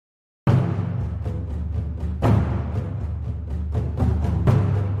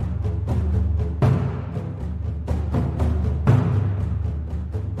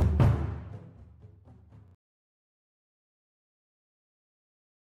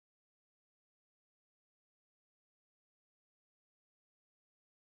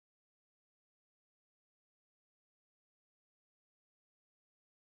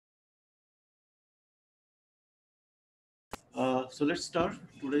So let's start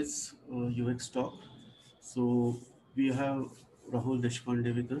today's UX talk. So we have Rahul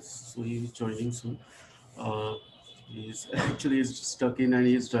Deshpande with us. So he is joining soon. Uh, he's actually is stuck in and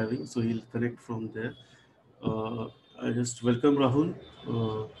he is driving, so he'll connect from there. Uh, I just welcome Rahul.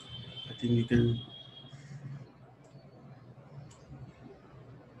 I think you can.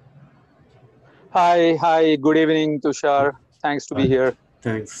 Hi, good evening, Tushar. Thanks to Uh, be here.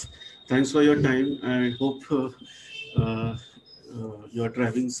 thanks, thanks for your time. I hope uh, you are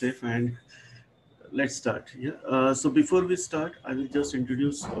driving safe and let's start. Yeah. So before we start, I will just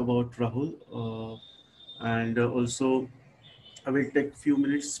introduce about Rahul, and also I will take few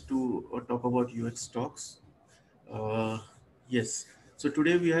minutes to talk about UX talks. Uh, yes. So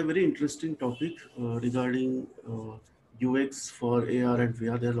today we have very interesting topic regarding UX for AR and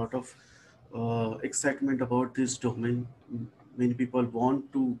VR. There are a lot of excitement about this domain. Many people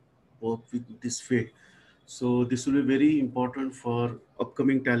want to work with this field. So this will be very important for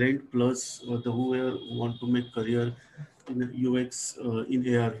upcoming talent plus the whoever want to make career in UX in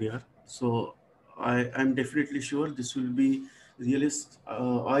AR VR. So I am definitely sure this will be really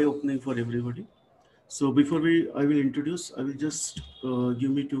eye opening for everybody. So before I will introduce, I will just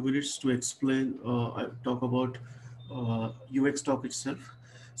give me 2 minutes to explain, I talk about UX talk itself.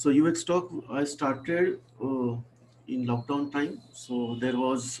 So UX talk, I started in lockdown time. So there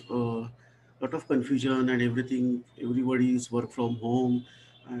was a lot of confusion and everything. Everybody is work from home,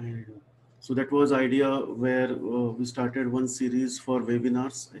 and so that was idea where we started one series for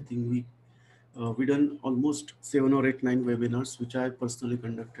webinars. I think we done almost 7 or 8 9 webinars, which I personally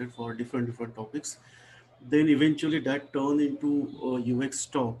conducted for different topics. Then eventually that turned into UX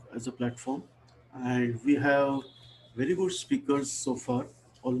Talk as a platform, and we have very good speakers so far.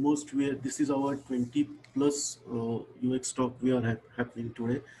 Almost this is our 20 plus UX Talk we are happening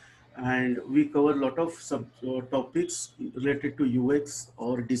today, and we cover a lot of sub topics related to UX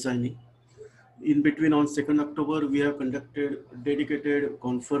or designing. In between, on 2nd October, we have conducted dedicated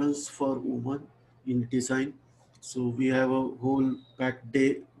conference for women in design. So we have a whole packed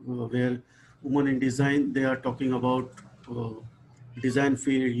day where women in design, they are talking about uh, design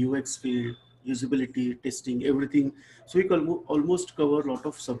field, UX field, usability, testing, everything. So we almost cover a lot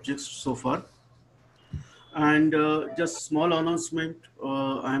of subjects so far. And just small announcement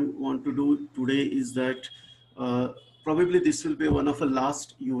I want to do today is that uh, probably this will be one of the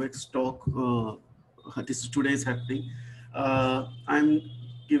last UX talk. This is today's happening. I'm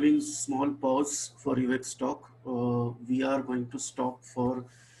giving small pause for UX talk. We are going to stop for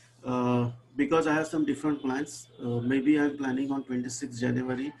because I have some different plans. Maybe I'm planning on 26th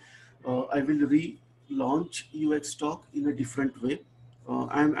January. I will relaunch UX talk in a different way.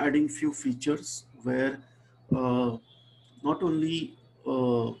 I'm adding few features where uh, not only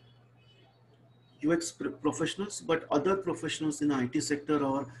UX professionals, but other professionals in IT sector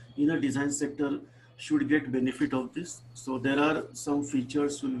or in a design sector should get benefit of this. So there are some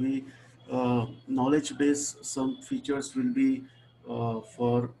features will be knowledge base, some features will be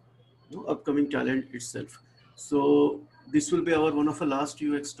for upcoming talent itself. So this will be our one of the last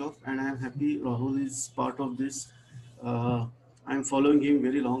UX talk, and I am happy Rahul is part of this. Uh, I'm following him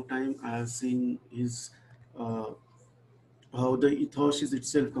very long time. I have seen his uh, how the Ethosh is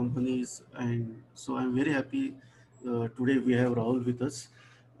itself companies, and so I'm very happy today we have Rahul with us.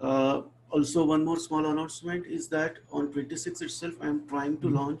 Also, one more small announcement is that on 26th itself, I'm trying to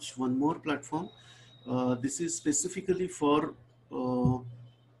launch one more platform. This is specifically for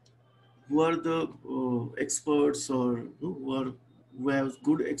who are the experts or who have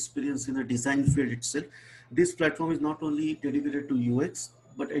good experience in the design field itself. This platform is not only dedicated to UX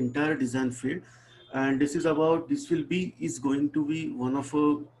but entire design field, and this will be is going to be one of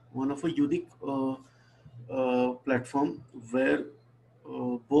a unique platform where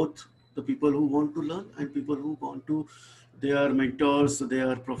both the people who want to learn and people who want to, they are mentors, they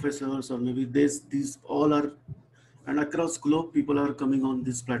are professors, or maybe these all are, and across globe people are coming on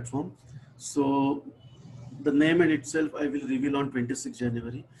this platform. So the name in itself I will reveal on 26th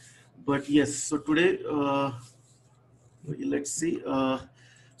January. But yes, so today let's see.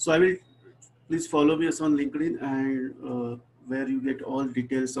 So I will, please follow me on LinkedIn, and where you get all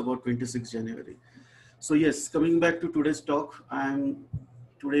details about 26th January. So yes, coming back to today's talk,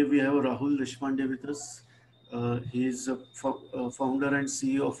 today we have Rahul Deshpande with us. He is a founder and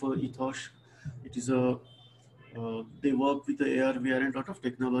CEO of Ethosh. It is a they work with the AR, VR, and a lot of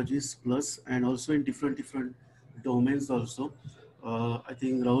technologies plus, and also in different domains also. I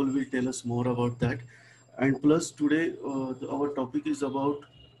think Rahul will tell us more about that. And plus today, our topic is about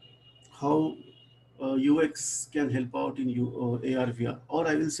how UX can help out in AR, VR, or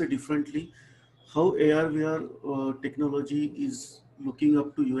I will say differently, how AR VR technology is looking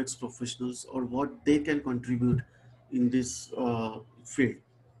up to UX professionals or what they can contribute in this field.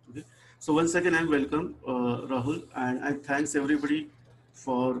 Okay. So once again, I'm welcome Rahul, and I thanks everybody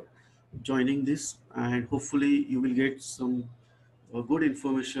for joining this, and hopefully you will get some good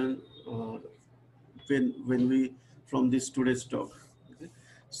information when we from this today's talk. Okay.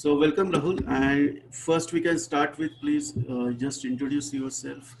 So welcome Rahul, and first we can start with please just introduce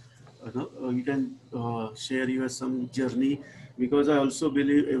yourself. No, you can share your some journey, because I also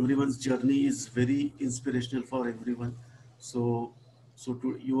believe everyone's journey is very inspirational for everyone. So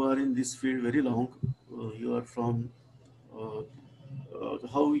you are in this field very long. You are from uh,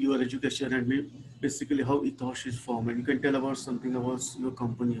 how your education and basically how Ethosh is formed, and you can tell about something about your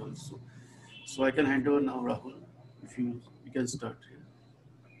company also. So I can hand over now, Rahul, if you can start here.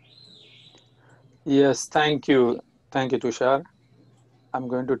 Yes, thank you. Thank you, Tushar. I'm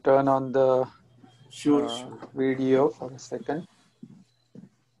going to turn on the Sure, sure. video for a second.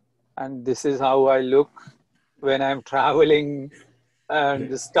 And this is how I look when I'm traveling Okay.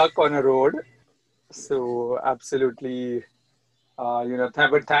 and stuck on a road. So, absolutely,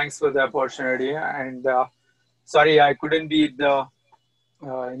 but thanks for the opportunity. And sorry, I couldn't be at the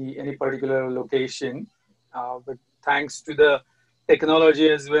any particular location, but thanks to the technology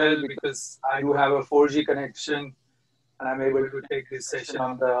as well, because I do have a 4G connection and I'm able to take this session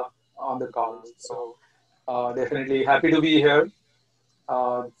on the call. So definitely happy to be here.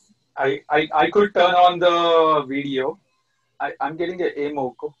 Uh, I could turn on the video. I'm getting a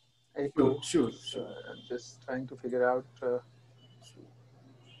Sure, echo. sure, sure. I'm just trying to figure out.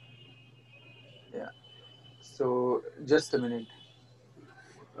 Yeah. So just a minute.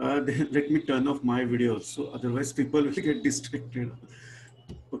 Then let me turn off my video also, otherwise people will get distracted.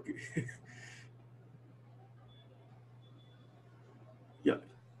 Okay. Yeah,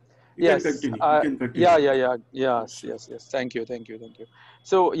 you can Yes. continue. You can Yeah. continue. Yeah. Yeah. Yeah, Yes. sure. Yes. Yes. Thank you. Thank you. Thank you.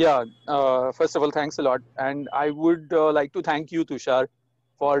 So yeah. First of all, thanks a lot, and I would like to thank you, Tushar,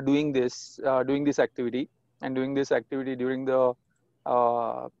 for doing this activity, and doing this activity during the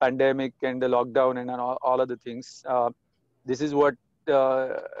pandemic and the lockdown and all other things. This is what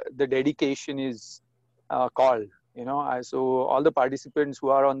uh, the dedication is called. So all the participants who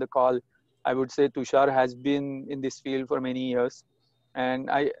are on the call, I would say Tushar has been in this field for many years, and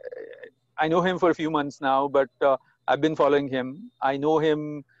I know him for a few months now, but I've been following him. I know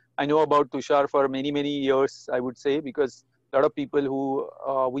him. I know about Tushar for many years, I would say, because a lot of people who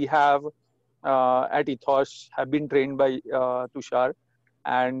we have at Ethosh have been trained by Tushar,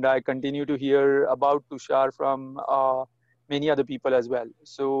 and I continue to hear about Tushar from many other people as well.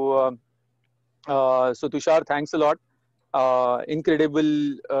 So Tushar, thanks a lot.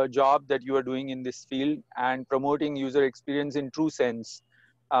 Incredible job that you are doing in this field and promoting user experience in true sense.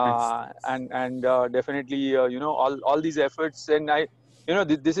 Thanks. And definitely, all these efforts, and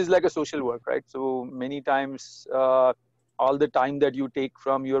this is like a social work, right? So many times, all the time that you take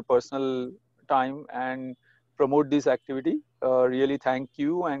from your personal time and promote this activity, really thank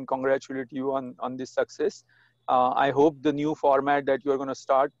you and congratulate you on this success. I hope the new format that you are going to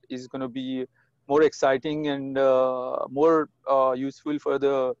start is going to be more exciting and more useful for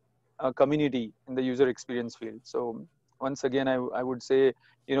the community in the user experience field. So once again, I would say,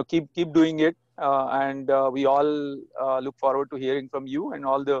 keep doing it, and we all look forward to hearing from you and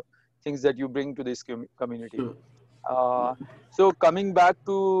all the things that you bring to this community. Sure. Uh, so coming back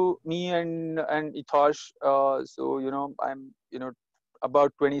to me and Ethosh, so I'm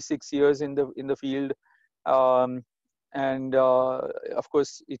about 26 years in the field, um, and of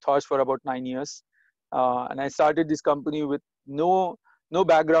course Ethosh for about 9 years, and I started this company with no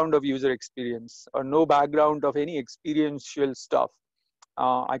background of user experience or no background of any experiential stuff.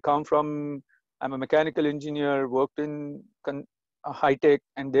 I come from, I'm a mechanical engineer, worked in high tech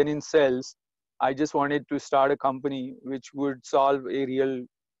and then in sales. I just wanted to start a company which would solve a real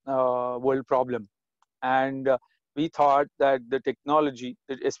world problem. And we thought that the technology,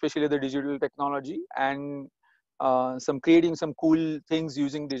 especially the digital technology, and some creating some cool things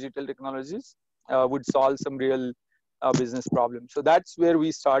using digital technologies would solve some real business problems. So that's where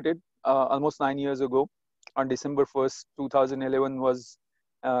we started almost 9 years ago. On December 1st, 2011 was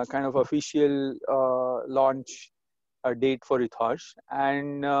kind of official launch date for Ethosh.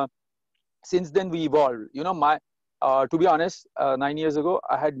 And since then we evolved. My to be honest, 9 years ago,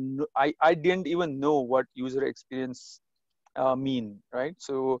 I didn't even know what user experience mean, right?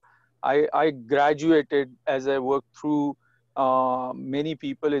 So I graduated as I worked through many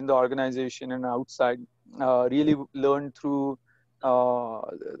people in the organization and outside. Really learned through uh,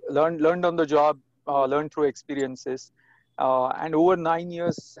 learned on the job, learned through experiences. and over 9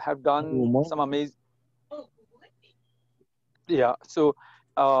 years have done some amazing. Yeah. So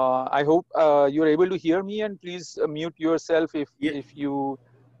I hope you're able to hear me, and please mute yourself Yeah, if you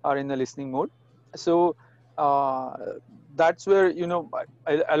are in the listening mode. So uh, that's where,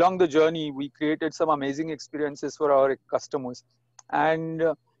 along the journey we created some amazing experiences for our customers. And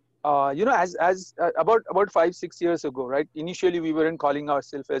about 5-6 years ago, right, initially we weren't calling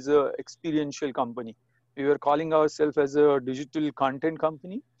ourselves as a experiential company. We were calling ourselves as a digital content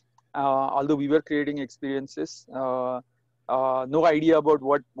company, although we were creating experiences. No idea about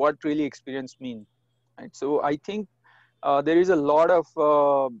what really experience mean, right? So I think there is a lot of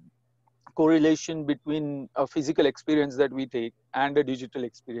correlation between a physical experience that we take and a digital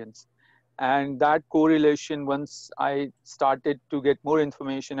experience. And that correlation, once I started to get more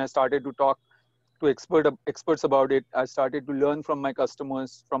information, I started to talk to experts about it, I started to learn from my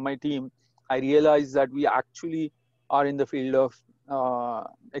customers, from my team. I realized that we actually are in the field of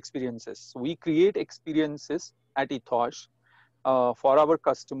experiences. We create experiences at Ethosh for our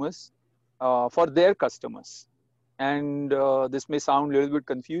customers, for their customers. And this may sound a little bit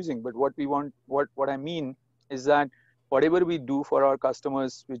confusing, but what I mean is that whatever we do for our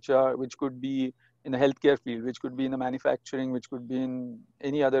customers, which could be in the healthcare field, which could be in the manufacturing, which could be in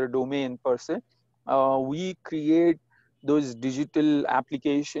any other domain per se, we create those digital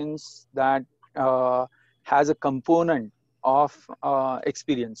applications that has a component of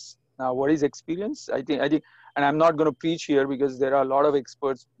experience. Now, what is experience? I think, and I'm not going to preach here because there are a lot of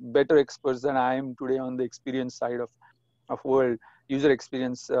experts, better experts than I am today on the experience side of world, user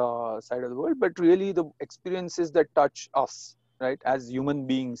experience side of the world. But really, the experiences that touch us, right, as human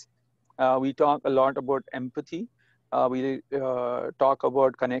beings. We talk a lot about empathy. We talk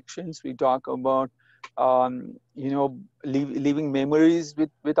about connections. We talk about leaving memories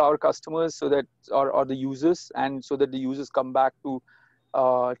with our customers, so that or the users, and so that the users come back to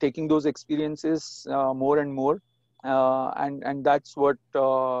taking those experiences more and more. And that's what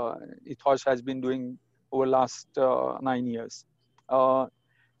Ethosh has been doing over last 9 years. Uh,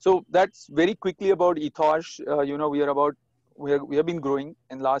 so that's very quickly about Ethosh. We have been growing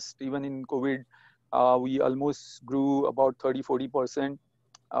in last, even in COVID. We almost grew about 30-40%.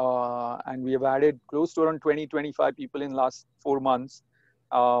 And we have added close to around 20-25 people in last 4 months.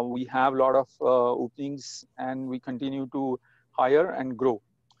 We have a lot of openings, and we continue to hire and grow.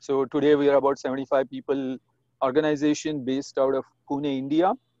 So today we are about 75 people organization based out of Pune,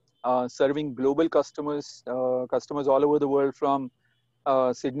 India, serving global customers, customers all over the world, from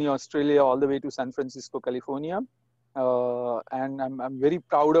Sydney, Australia, all the way to San Francisco, California. And I'm very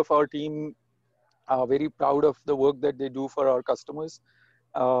proud of our team, very proud of the work that they do for our customers.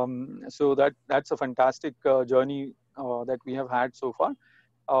 So that's a fantastic journey that we have had so far.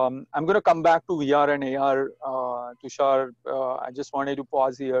 I'm going to come back to VR and AR, Tushar. I just wanted to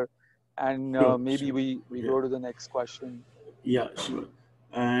pause here, and sure, maybe sure. we Yeah, go to the next question. yeah, sure.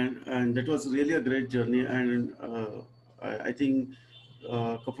 And that was really a great journey. And I think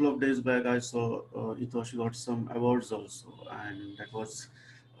a couple of days back I saw Ethosh got some awards also, and that was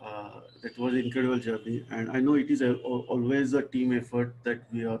incredible journey. And I know it is always a team effort that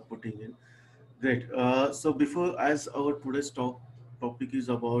we are putting in. Great. So before, as our today's topic is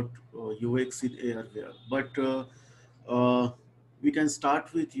about UX in AR VR, but we can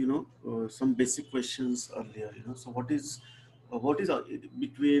start with some basic questions earlier. So what is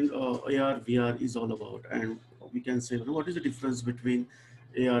between AR VR is all about, and we can say what is the difference between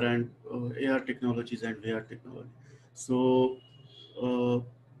AR and AR technologies and VR technology. So uh,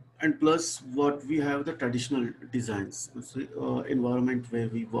 and plus what we have the traditional designs, so, environment where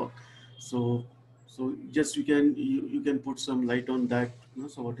we work. So just you can put some light on that.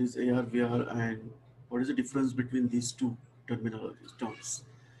 So what is AR VR and what is the difference between these two terminologies terms?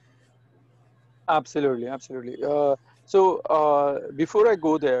 Absolutely, absolutely. Before I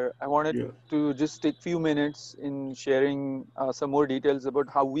go there, I wanted Yeah, to just take few minutes in sharing some more details about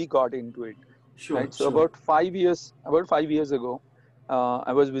how we got into it. sure, Right. So sure. about 5 years ago,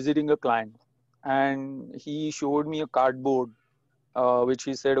 I was visiting a client, and he showed me a cardboard, which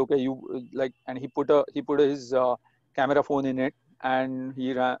he said, okay, and he put his camera phone in it, and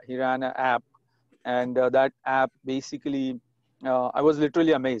he ran an app. And that app basically, I was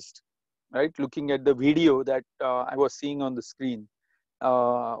literally amazed, right, looking at the video that I was seeing on the screen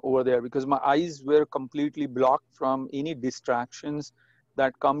over there, because my eyes were completely blocked from any distractions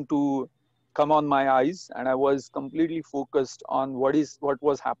that come on my eyes, and I was completely focused on what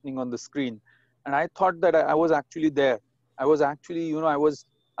was happening on the screen. And I thought that I was actually there. I was actually, I was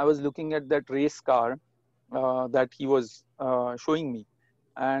looking at that race car that he was showing me.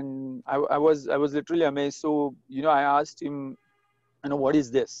 and I was literally amazed. So I asked him, what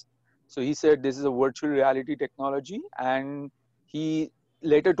is this? So he said this is a virtual reality technology, and he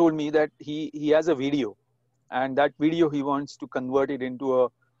later told me that he has a video, and that video he wants to convert it into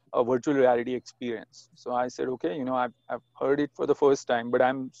a virtual reality experience. So I said, okay, I've heard it for the first time, but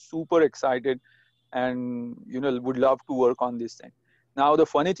I'm super excited, and would love to work on this thing. Now the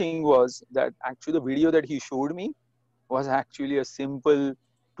funny thing was that actually the video that he showed me was actually a simple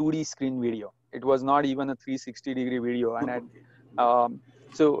 2D screen video. It was not even a 360-degree video. And Okay. um,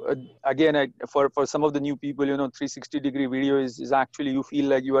 so again, for some of the new people, 360-degree video is actually, you feel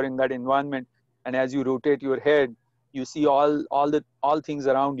like you are in that environment, and as you rotate your head, you see all things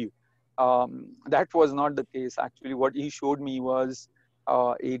around you. That was not the case. Actually, what he showed me was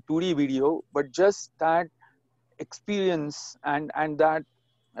a 2D video, but just that experience, and that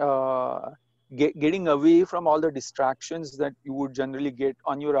uh, getting away from all the distractions that you would generally get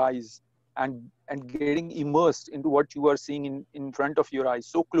on your eyes, and getting immersed into what you are seeing in front of your eyes,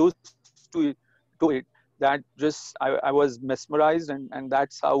 so close to it, that just I was mesmerized, and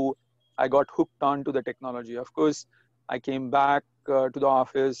that's how I got hooked on to the technology. Of course, I came back to the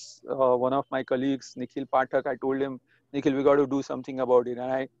office. One of my colleagues, Nikhil Pathak, I told him, Nikhil, we got to do something about it.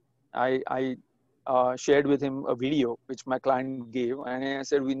 And I shared with him a video which my client gave, and I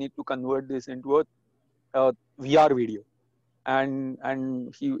said we need to convert this into a VR video. And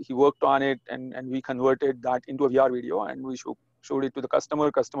he worked on it, and we converted that into a VR video, and we showed it to the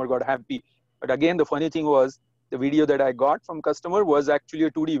customer. Customer got happy. But again, the funny thing was, the video that I got from customer was actually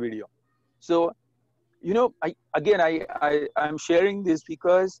a 2D video. So I'm sharing this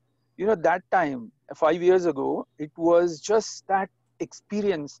because that time 5 years ago, it was just that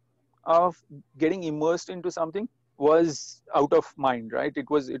experience of getting immersed into something was out of mind, right? It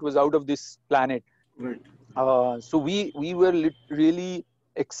was out of this planet. Right. So we were really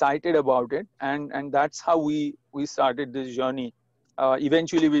excited about it, and that's how we started this journey.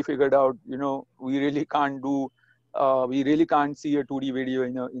 Eventually we figured out, we really can't see a 2D video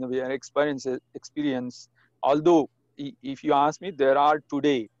in a VR experience. Although if you ask me, there are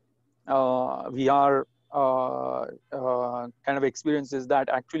today VR kind of experiences that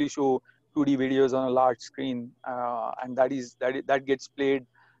actually show 2D videos on a large screen, and that gets played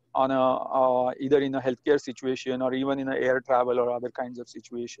on a either in a healthcare situation, or even in a air travel or other kinds of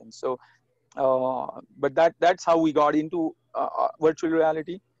situations. So, but that's how we got into virtual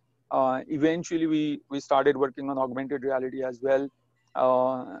reality. Eventually, we started working on augmented reality as well,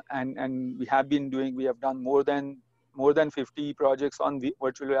 and we have done more than 50 projects on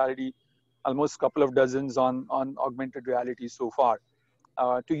virtual reality, almost a couple of dozens on augmented reality so far.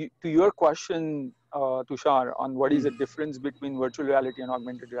 To your question, Tushar, on what is the Mm. difference between virtual reality and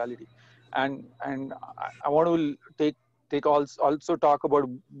augmented reality, and I want to also talk about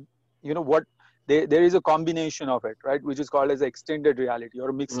what there is a combination of it, right, which is called as extended reality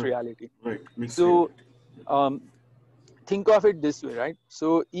or mixed Right. reality. Right. Mixed So reality. um, think of it this way, right?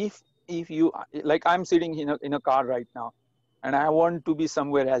 So if you, like, I'm sitting in a car right now, and I want to be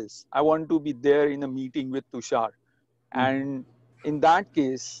somewhere else. I want to be there in a meeting with Tushar, Mm. and in that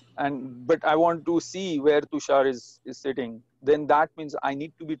case, but I want to see where Tushar is sitting, then that means I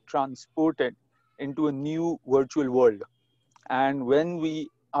need to be transported into a new virtual world. And when we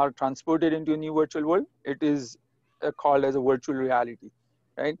are transported into a new virtual world, it is called as a virtual reality,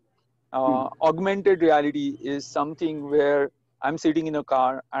 right? Mm. Augmented reality is something where I'm sitting in a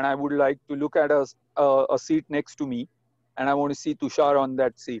car, and I would like to look at a seat next to me, and I want to see Tushar on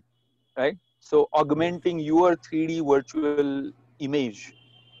that seat, right? So Right. augmenting your 3D virtual image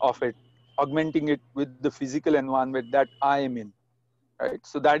of it, augmenting it with the physical environment that I am in, right?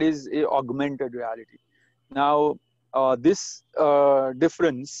 So that is a augmented reality. Now, this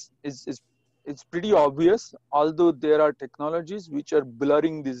difference is it's pretty obvious, although there are technologies which are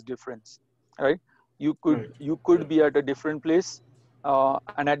blurring this difference, right? You could Right. you could Right. be at a different place,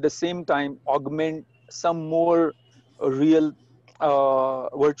 and at the same time augment some more real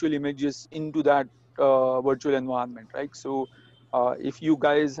virtual images into that virtual environment, right? So, if you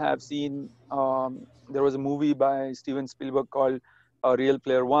guys have seen, there was a movie by Steven Spielberg called Ready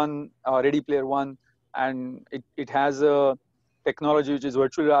Player One, and it has a technology which is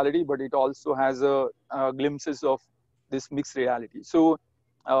virtual reality, but it also has glimpses of this mixed reality. So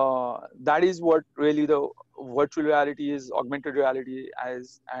that is what really the virtual reality is, augmented reality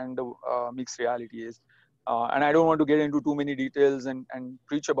as, and the mixed reality is. And I don't want to get into too many details and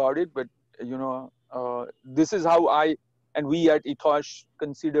preach about it, but this is how I and we at Ethosh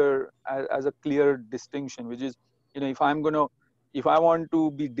consider as a clear distinction, which is, if I want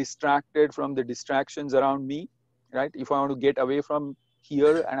to be distracted from the distractions around me, right? If I want to get away from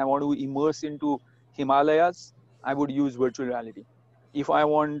here and I want to immerse into Himalayas, I would use virtual reality. If I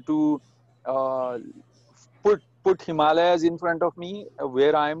want to uh, put Himalayas in front of me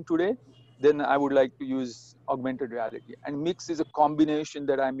where I am today, then I would like to use augmented reality. And mix is a combination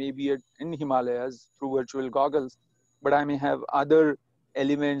that I may be in Himalayas through virtual goggles, but I may have other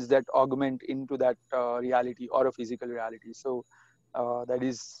elements that augment into that reality or a physical reality. So that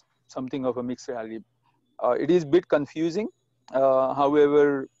is something of a mixed reality. It is a bit confusing.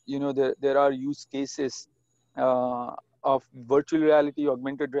 However, there are use cases uh, of virtual reality,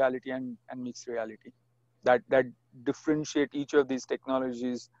 augmented reality, and mixed reality that differentiate each of these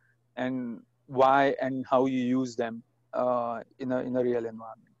technologies and why and how you use them in a real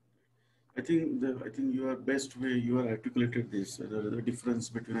environment. I think your best way you are articulated this the difference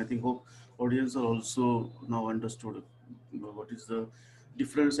between. I think hope audience are also now understood what is the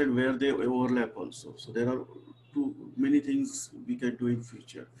difference and where they overlap also. So there are too many things we can do in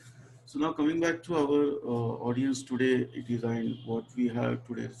future. So now coming back to our audience today, it is and what we have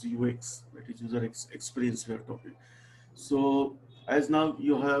today is UX, that is user experience we are talking. So as now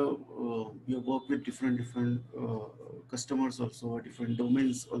you have worked with different customers also, or different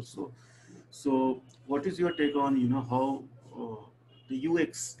domains also. So what is your take on how the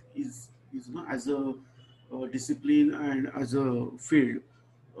UX is as a discipline and as a field?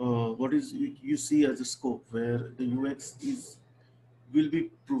 What is you see as a scope where the UX is will be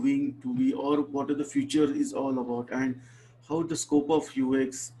proving to be, or what the future is all about, and how the scope of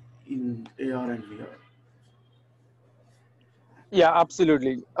UX in AR and VR? Yeah,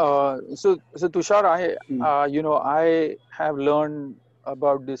 absolutely. So Tushar, Hmm. I have learned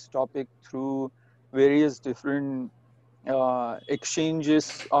about this topic through various different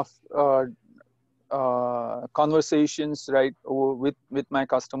exchanges of conversations, right, with my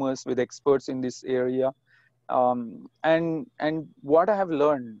customers, with experts in this area. And what I have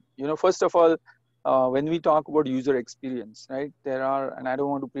learned, first of all, when we talk about user experience, right, there are, and I don't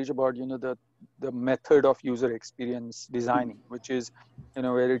want to preach about the method of user experience designing, which is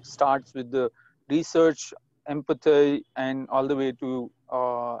where it starts with the research, empathy, and all the way to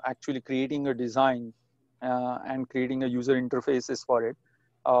actually creating a design and creating a user interfaces for it.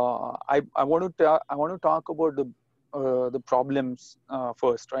 I want to talk about the problems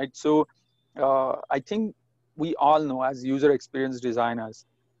first, right? So I think we all know as user experience designers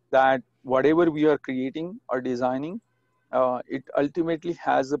that whatever we are creating or designing, it ultimately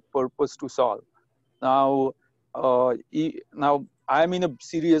has a purpose to solve. Now, now I'm in a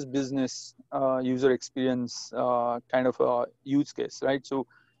serious business user experience kind of a use case, right? So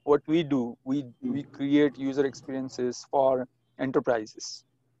what we do, Hmm. we create user experiences for enterprises,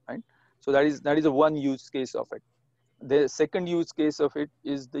 right? So that is a one use case of it. The second use case of it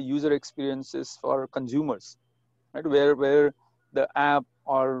is the user experiences for consumers, right? Where the app,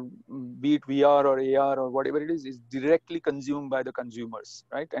 or be it VR or AR or whatever it is directly consumed by the consumers,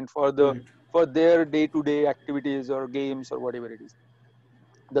 right? And Right. for their day-to-day activities or games or whatever it is.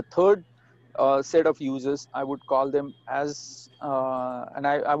 The third set of users, I would call them as, and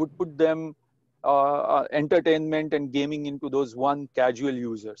I would put them entertainment and gaming into those one casual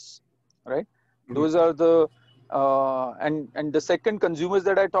users, right? Right. Those are the and the second consumers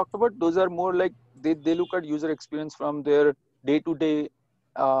that I talked about, those are more like they look at user experience from their day to day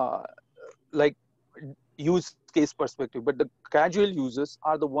like use case perspective. But the casual users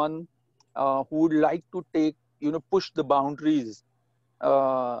are the one who would like to push the boundaries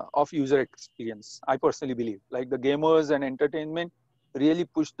of user experience. I personally believe, like the gamers and entertainment, really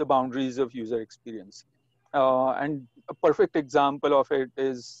push the boundaries of user experience. And a perfect example of it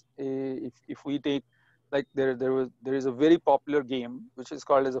is if we take, like there is a very popular game which is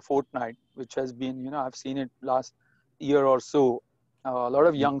called as a Fortnite, which has been, I've seen it last year or so. A lot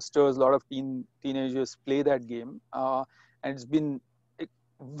of Hmm. youngsters, a lot of teenagers play that game, and it's been like,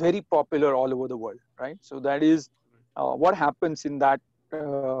 very popular all over the world, right? So that is what happens in that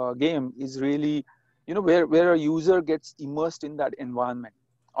game is really, where a user gets immersed in that environment.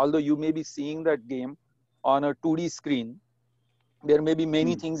 Although you may be seeing that game on a 2D screen, there may be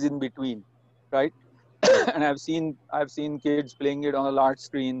many Hmm. things in between, right? Right. And I've seen kids playing it on a large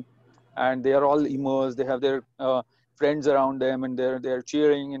screen, and they are all immersed. They have their friends around them, and they're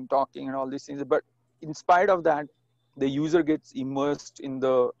cheering and talking and all these things. But in spite of that, the user gets immersed in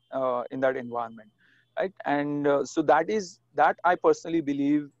that environment, right? And so that I personally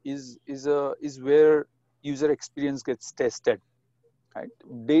believe is where user experience gets tested, right?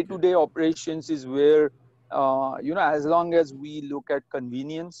 Day Okay. to day operations is where as long as we look at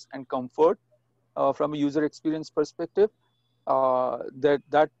convenience and comfort from a user experience perspective,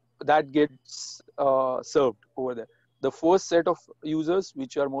 that gets served over there. the first set of users,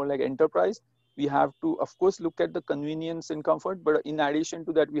 which are more like enterprise, we have to, of course, look at the convenience and comfort. But in addition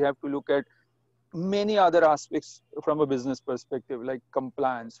to that, we have to look at many other aspects from a business perspective, like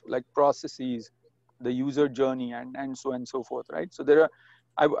compliance, like processes, the user journey, and so on and so forth, right? So there are,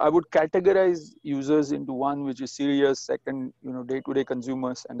 I would categorize users into one which is serious, second, day-to-day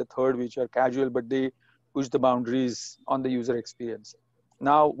consumers, and the third which are casual, but they push the boundaries on the user experience.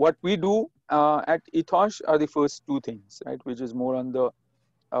 Now, what we do at Ethosh are the first two things, right? Which is more on the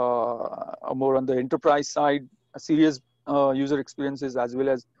enterprise side, serious user experiences as well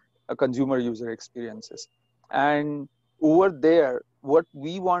as consumer user experiences. And over there, what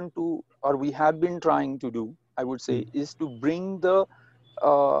we want to, or we have been trying to do, I would say, is to bring the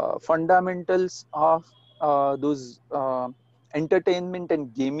fundamentals of those entertainment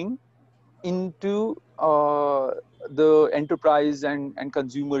and gaming into the enterprise and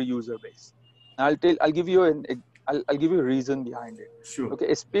consumer user base. I'll give you I'll give you a reason behind it. Sure.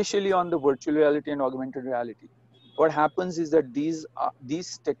 Okay, especially on the virtual reality and augmented reality. What happens is that these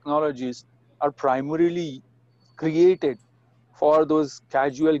technologies are primarily created for those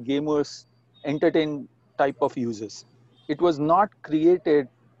casual gamers, entertain type of users. It was not created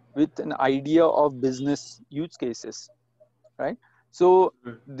with an idea of business use cases, right? So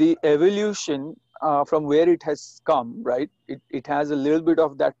Right. the evolution from where it has come, right, it has a little bit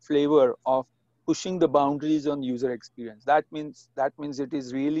of that flavor of pushing the boundaries on user experience. That means it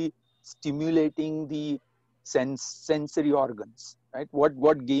is really stimulating the sensory organs, right?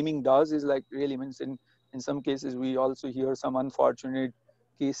 What gaming does is, like, really means, in some cases we also hear some unfortunate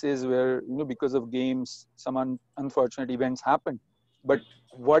cases where, because of games some unfortunate events happen. But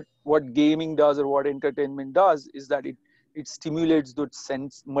Right. what gaming does, or what entertainment does, is that it stimulates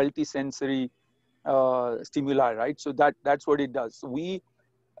those multi-sensory stimuli, right? So that's what it does. So we,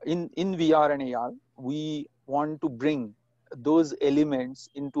 in VR and AR, we want to bring those elements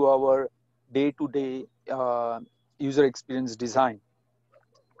into our day-to-day user experience design,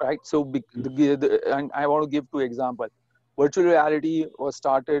 right? So and I want to give two examples. Virtual reality was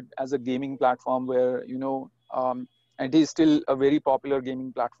started as a gaming platform where, and it is still a very popular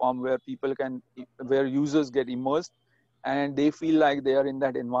gaming platform where where users get immersed, and they feel like they are in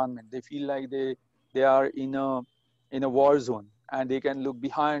that environment. They feel like they are in a war zone, and they can look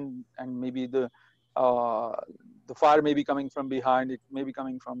behind, and maybe uh, the fire may be coming from behind, it may be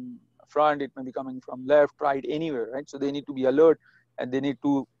coming from front, it may be coming from left, right, anywhere, right? So they need to be alert, and they need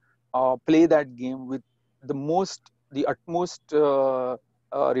to play that game with the utmost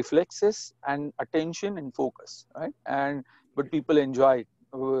reflexes and attention and focus, right? And but people enjoy it.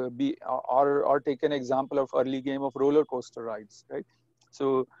 Or take an example of early game of roller coaster rides, right?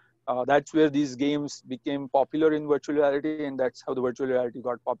 So that's where these games became popular in virtual reality, and that's how the virtual reality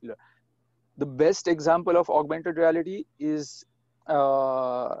got popular. The best example of augmented reality is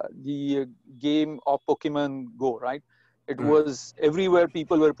the game of Pokemon Go, right? It Right. was everywhere,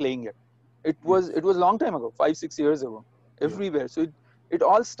 people were playing it. it was Yes. it was a long time ago, 5-6 years ago, Yeah. everywhere. So it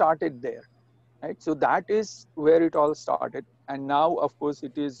all started there, right? So that is where it all started. And now, of course,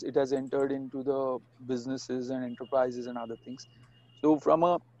 it has entered into the businesses and enterprises and other things. So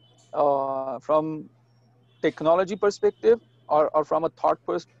from technology perspective, or from a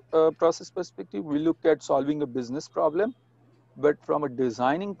process perspective, we look at solving a business problem. But from a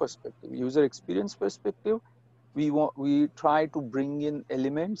designing perspective, user experience perspective, we try to bring in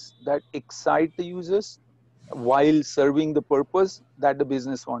elements that excite the users while serving the purpose that the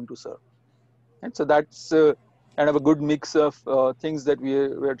business want to serve. And so that's kind of a good mix of things that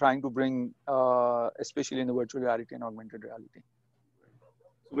we're trying to bring, especially in the virtual reality and augmented reality.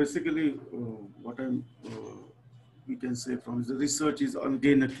 So basically, what we can say from the research is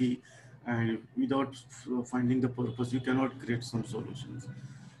again a key, and without finding the purpose, you cannot create some solutions.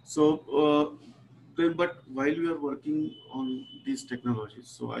 So, then, but while we are working on these technologies,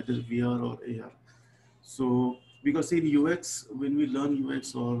 so either VR or AR, so because in UX, when we learn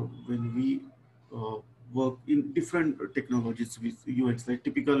UX or when we uh, work in different technologies with UX, like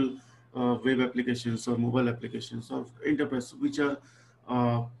typical web applications or mobile applications or enterprise, which are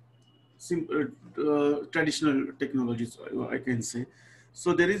uh, traditional technologies, I can say.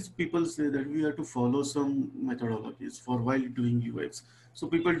 So there is people say that we have to follow some methodologies for while doing UX. So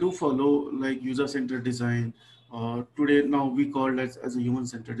people do follow like user-centered design. Today now we call as a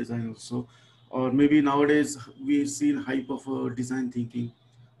human-centered design also, or maybe nowadays we've seen hype of design thinking,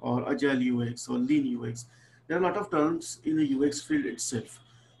 or agile UX or lean UX. There are a lot of terms in the UX field itself,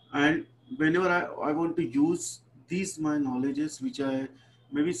 and whenever I want to use these my knowledges which I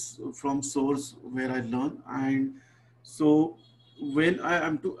maybe from source where I learn, and so when I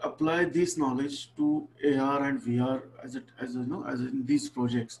am to apply this knowledge to AR and VR as you know, as in these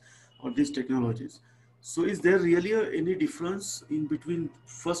projects or these technologies, so is there really any difference in between?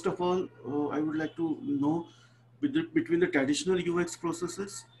 First of all, I would like to know between the traditional UX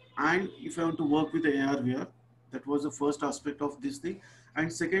processes and if I want to work with the AR VR. That was the first aspect of this thing.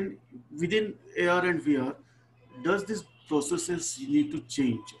 And second, within AR and VR, does this processes need to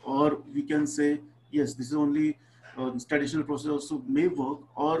change, or we can say yes, this is only this traditional process also may work,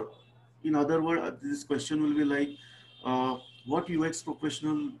 or in other words, this question will be like, uh, what UX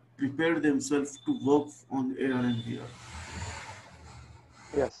professional prepare themselves to work on AR and VR?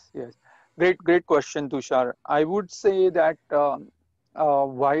 Yes, yes. Great question, Tushar. I would say that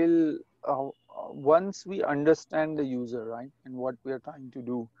while once we understand the user, right, and what we are trying to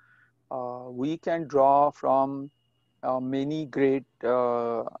do, we can draw from many great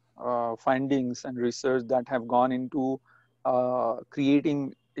findings and research that have gone into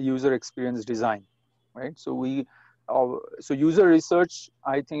creating user experience design, right? So user research,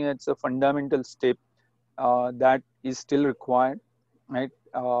 I think it's a fundamental step that is still required, right?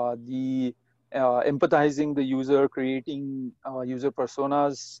 The empathizing the user, creating user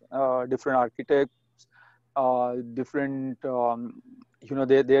personas, different architects, different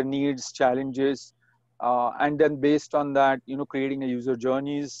their needs, challenges, and then based on that, creating a user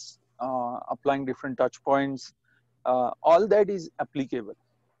journeys, applying different touch points. All that is applicable.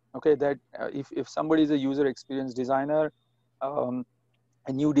 Okay, that if somebody is a user experience designer, um,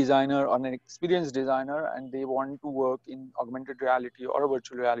 a new designer or an experienced designer, and they want to work in augmented reality or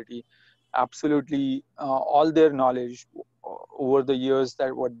virtual reality, absolutely all their knowledge over the years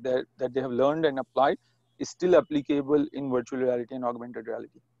that they have learned and applied is still applicable in virtual reality and augmented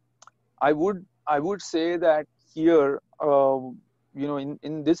reality. I would say that here,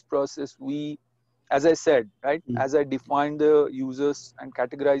 in this process, we, as I said, right, Mm. as I defined the users and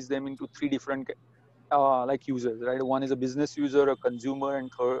categorize them into three different like users, right? One is a business user, a consumer, and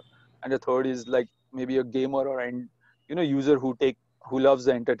the third is like maybe a gamer or and user who loves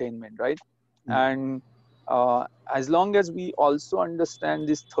the entertainment, right? Mm. And as long as we also understand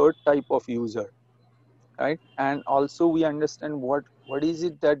this third type of user, right, and also we understand what is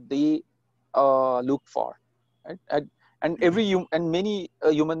it that they look for, right? And and many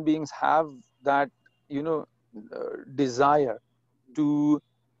human beings have that you know desire to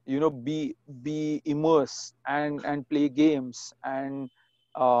be immersed and play games and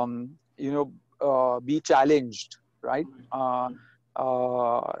be challenged, right?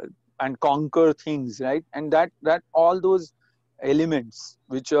 Uh, and conquer things, right? And that all those elements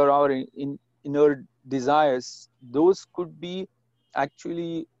which are our inner desires, those could be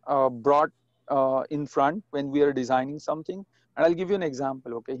actually brought in front when we are designing something. And I'll give you an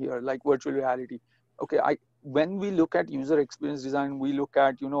example, okay, here, like virtual reality. Okay, when we look at user experience design, we look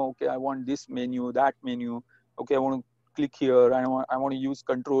at, okay, I want this menu, that menu. Okay, I want to click here. I want to use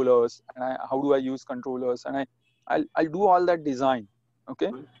controllers, and how do I use controllers? And I'll do all that design.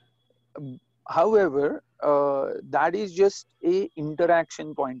 Okay. However, that is just a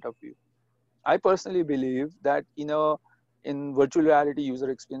interaction point of view. I personally believe that in virtual reality user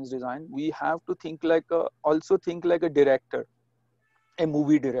experience design, we have to also think like a director, a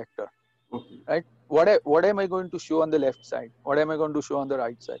movie director, Okay. right? What am I going to show on the left side? What am I going to show on the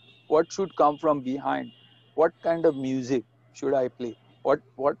right side? What should come from behind? What kind of music should I play?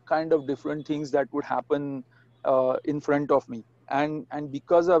 What kind of different things that would happen in front of me? And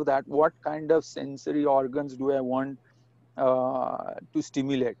because of that, what kind of sensory organs do I want to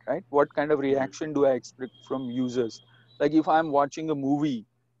stimulate? Right? What kind of reaction do I expect from users? Like if I'm watching a movie,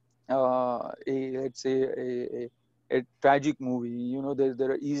 let's say a tragic movie,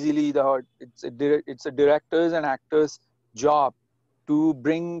 there are easily it's a director's and actor's job to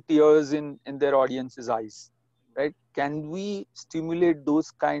bring tears in their audience's eyes, right? Can we stimulate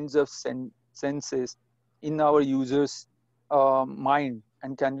those kinds of senses in our users mind,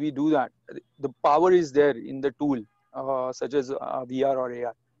 and can we do that? The power is there in the tool, such as VR or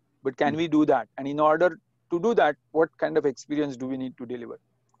AR, but can we do that? And in order to do that, what kind of experience do we need to deliver?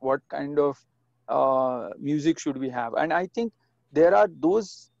 What kind of music should we have? And I think there are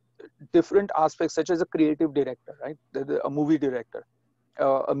those different aspects, such as a creative director, right? A movie director,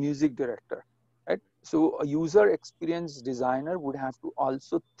 a music director, right? So a user experience designer would have to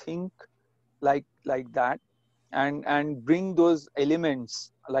also think like that, and bring those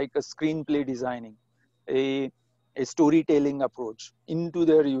elements like a screenplay designing, a a storytelling approach into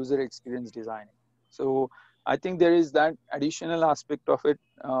their user experience designing. So I think there is that additional aspect of it.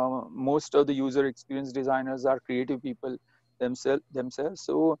 Most of the user experience designers are creative people themselves.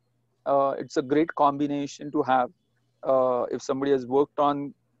 So it's a great combination to have. if somebody has worked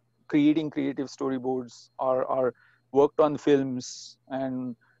on creating creative storyboards, or worked on films,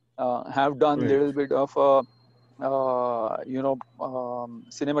 and have done Right. little bit of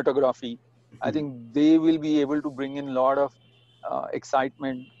cinematography, I think they will be able to bring in a lot of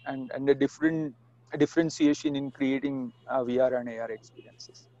excitement and a differentiation in creating VR and AR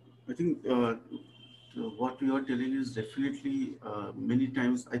experiences. I think what you are telling is definitely many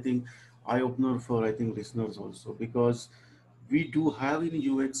times I think eye opener for I think listeners also, because we do have in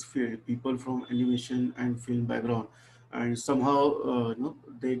UX field people from animation and film background, and somehow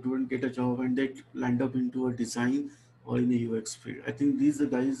they don't get a job and they land up into a design or in a UX field. I think these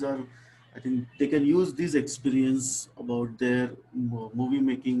guys are, I think they can use this experience about their movie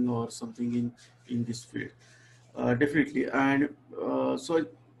making or something in this field. Definitely. And so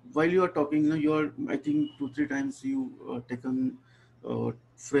while you are talking, you are, I think, two, three times you taken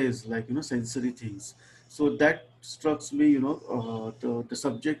phrase like, sensory things. So that strikes me, the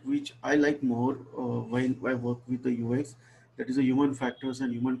subject which I like more when I work with the UX, that is the human factors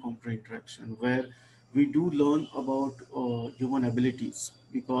and human computer interaction, where we do learn about human abilities,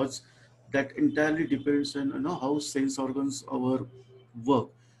 because that entirely depends on, how sense organs our work.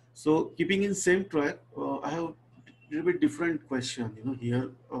 So keeping in same track, I have little bit different question, here,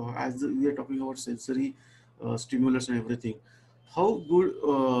 as we are talking about sensory stimulus and everything. How good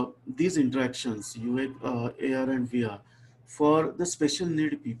these interactions, AR and VR, for the special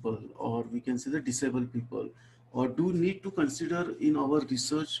need people, or we can say the disabled people, or do need to consider in our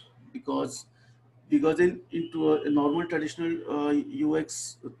research, because into a normal traditional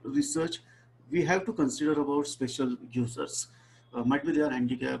UX research, we have to consider about special users. Might be they are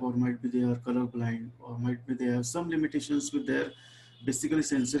handicapped, or might be they are colorblind, or might be they have some limitations with their basically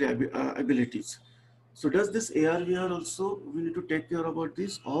sensory abilities. So does this AR VR also we need to take care about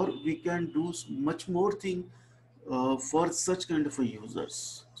this, or we can do much more thing for such kind of a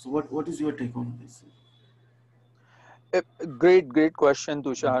users? So what is your take on this? Great question,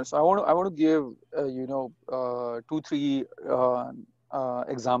 Tushar. So I want to give two three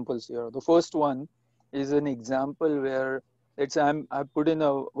examples here. The first one is an example where, let's say I put in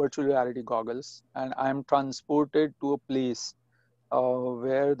a virtual reality goggles and I'm transported to a place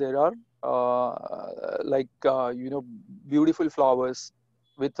where there are beautiful flowers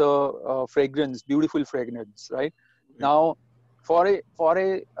with a fragrance, beautiful fragrance, right? Right, Now, for a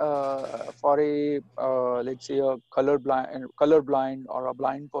let's say a colorblind or a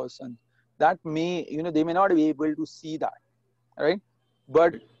blind person, that may, they may not be able to see that, right?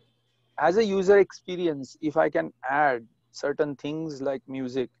 But right, as a user experience, if I can add certain things like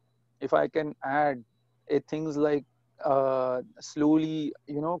music, if I can add things like slowly,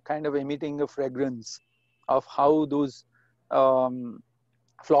 kind of emitting a fragrance of how those um,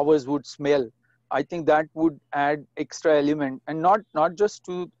 flowers would smell, I think that would add extra element, and not just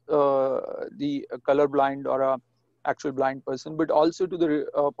to the colorblind or a actual blind person, but also to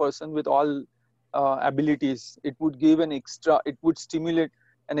the person with all abilities. It would give an extra, it would stimulate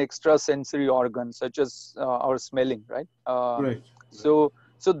an extra sensory organ, such as our smelling, right? right, right,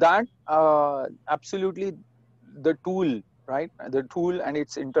 So that absolutely, the tool, right? The tool and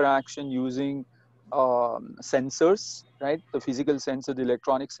its interaction using sensors, right? The physical sensor, the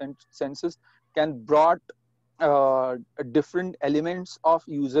electronic sensors can brought uh, different elements of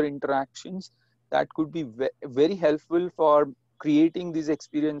user interactions that could be very helpful for creating these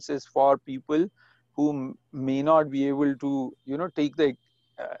experiences for people who may not be able to, take the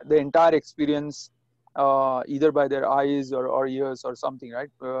entire experience either by their eyes or ears or something, right?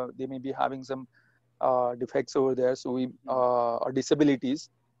 They may be having some defects over there, so we or disabilities,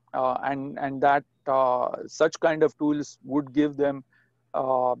 and that such kind of tools would give them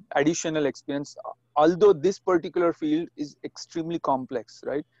additional experience. Although this particular field is extremely complex,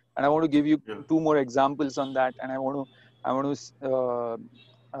 right? And I want to give you yeah, two more examples on that, and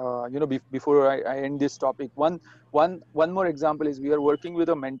before I end this topic, one more example is we are working with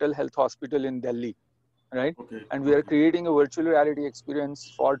a mental health hospital in Delhi, right? okay, And we are okay, creating a virtual reality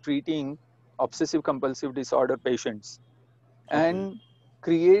experience for treating obsessive compulsive disorder patients, okay, and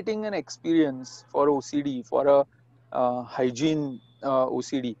creating an experience for OCD, for a hygiene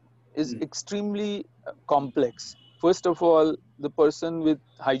OCD, is mm, extremely complex. First of all, the person with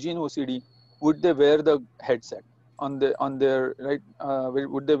hygiene OCD, would they wear the headset on their right?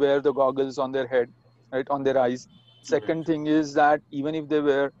 Would they wear the goggles on their head, right, on their eyes? right. Second thing is that even if they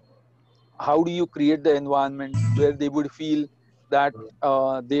wear, how do you create the environment where they would feel that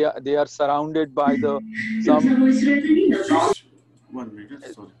they are surrounded by the some. Just 1 minute,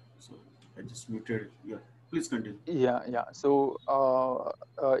 sorry, sorry. I just muted. Yeah, please continue. Yeah, yeah. So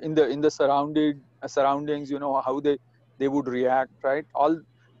in the surroundings, how they they would react, right?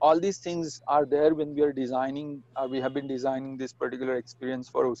 All these things are there when we are designing, we have been designing this particular experience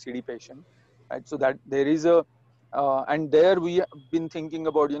for OCD patient, right? So that there is a and there we have been thinking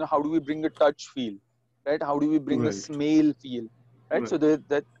about, how do we bring a touch feel, right? How do we bring a Right. smell feel, right? So Right.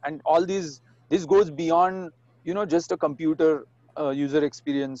 that and all these, this goes beyond, just a computer user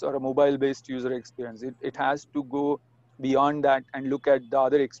experience or a mobile based user experience. It has to go beyond that and look at the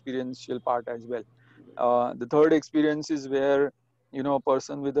other experiential part as well. The third experience is where, a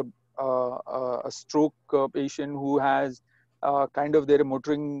person with a stroke patient who has kind of their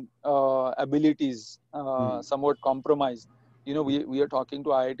motoring abilities Hmm. somewhat compromised. We are talking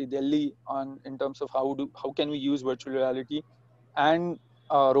to IIT Delhi on in terms of how can we use virtual reality and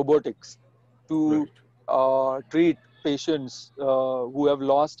robotics to Right. treat patients who have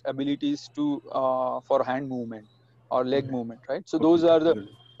lost abilities to for hand movement or leg Right. movement, right? So Okay.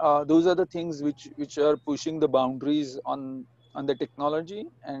 Right. those are the things which are pushing the boundaries on the technology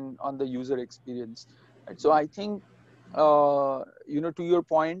and on the user experience, right? So I think to your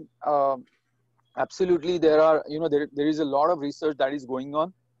point, absolutely there are, there is a lot of research that is going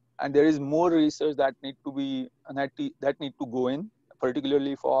on, and there is more research that need to be that need to go in,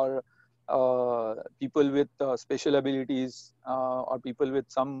 particularly for people with special abilities, or people with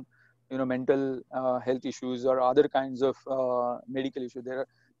some mental health issues or other kinds of medical issues.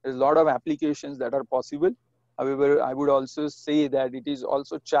 There's a lot of applications that are possible. However, I would also say that it is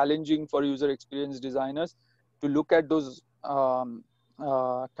also challenging for user experience designers to look at those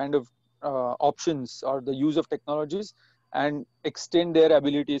kind of options or the use of technologies and extend their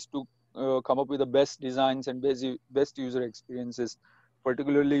abilities to come up with the best designs and best user experiences,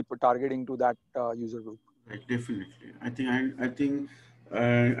 particularly targeting to that user group. Right, definitely. I think, and I think,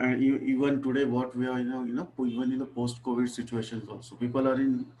 even today, what we are, even in the post-COVID situations, also people are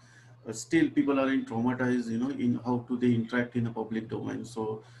in, still people are in traumatized, in how do they interact in the public domain.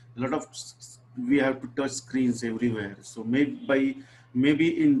 So a lot of we have to touch screens everywhere. So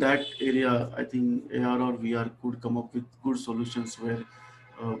maybe in that area, I think AR or VR could come up with good solutions where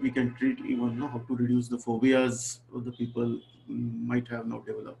we can treat even, how to reduce the phobias of the people might have now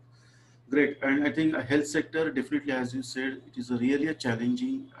developed. Great, and I think a health sector definitely, as you said, it is a really a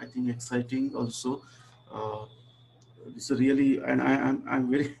challenging. I think exciting also. Uh, it's a really, and I'm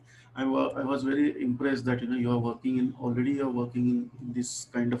very, I was very impressed that you are working in already. You are working in this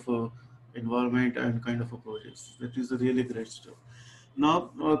kind of a environment and kind of a projects. That is a really great stuff.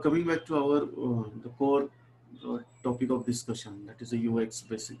 Now, coming back to our the core topic of discussion, that is a UX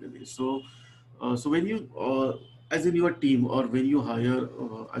basically. So when you, as in your team, or when you hire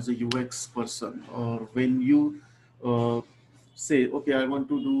as a UX person, or when you say, okay, I want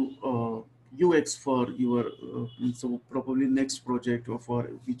to do UX for your so probably next project or for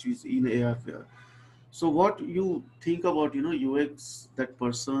which is in AR. So what you think about UX, that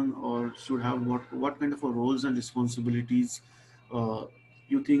person or should have what kind of a roles and responsibilities uh,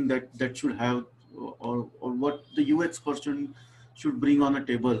 you think that should have, or what the UX person should bring on a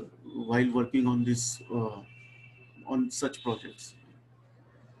table while working on this on such projects.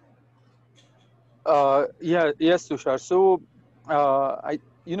 Yes, Tushar. So,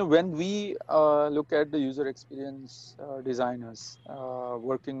 when we look at the user experience designers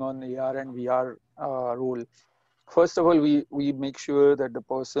working on AR and VR role, first of all, we make sure that the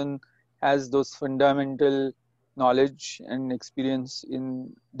person has those fundamental knowledge and experience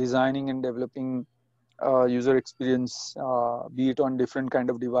in designing and developing user experience, be it on different kind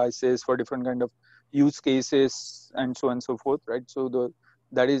of devices for different kind of use cases and so on and so forth, right? So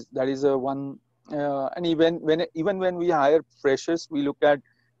that is a one, and even when we hire freshers, we look at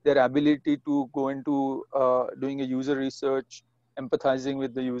their ability to go into doing a user research, empathizing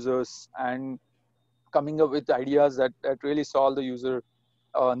with the users, and coming up with ideas that really solve the user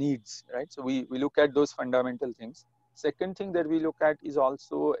needs, right? So we look at those fundamental things. Second thing that we look at is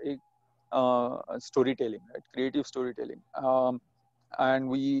also a storytelling, right? Creative storytelling, and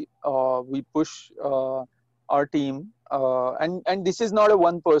we push our team, and this is not a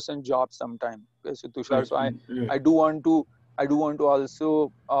one person job sometime. Okay, so Tushar, Right. so Right. I do want to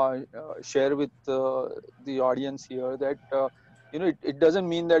also share with the audience here that it doesn't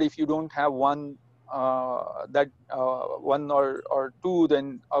mean that if you don't have one or two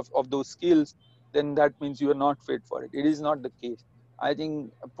then of those skills, then that means you are not fit for it. It is not the case. I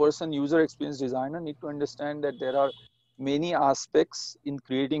think a person, user experience designer, need to understand that there are many aspects in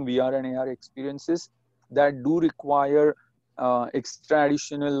creating VR and AR experiences that do require extra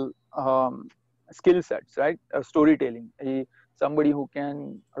additional skill sets, right? Storytelling, somebody who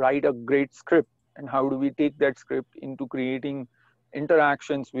can write a great script, and how do we take that script into creating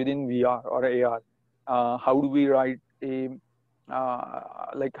interactions within VR or AR? How do we write a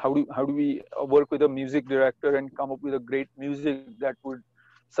like how do we work with a music director and come up with a great music that would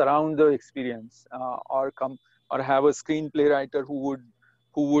surround the experience, or have a screenplay writer who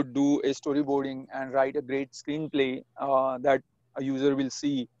would do a storyboarding and write a great screenplay that a user will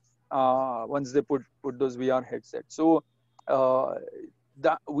see once they put those VR headsets. So uh,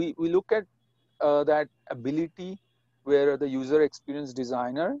 that we look at that ability where the user experience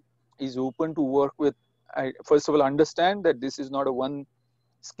designer is open to work with. First of all, understand that this is not a one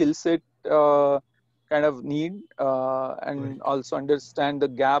skill set kind of need, Right. and also understand the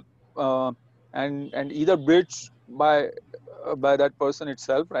gap, uh, and either bridge by that person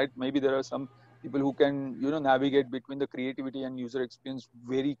itself, right? Maybe there are some people who can navigate between the creativity and user experience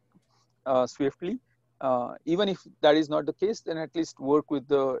very swiftly. Even if that is not the case, then at least work with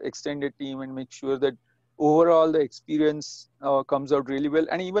the extended team and make sure that overall the experience comes out really well.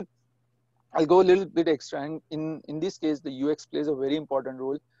 And even I'll go a little bit extra. And in this case, the UX plays a very important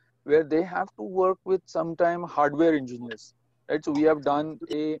role where they have to work with sometime hardware engineers, right? So we have done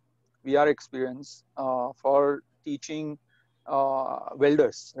a VR experience for teaching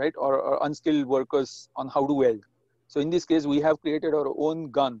welders, right, or unskilled workers on how to weld. So in this case, we have created our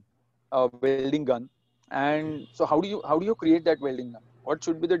own gun, welding gun. And Okay. so how do you create that welding gun? What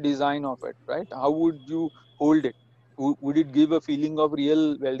should be the design of it, right? How would you hold it? Would it give a feeling of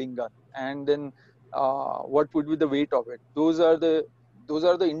real welding gun? And then what would be the weight of it? Those are the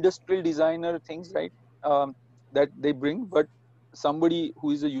industrial designer things, right? That they bring. But somebody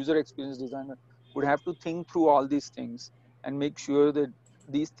who is a user experience designer would have to think through all these things and make sure that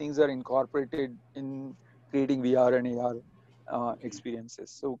these things are incorporated in creating VR and AR Okay.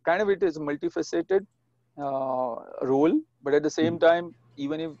 experiences. So kind of it is a multifaceted role, but at the same Mm. time,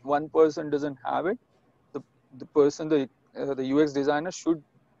 even if one person doesn't have it, the the person the UX designer should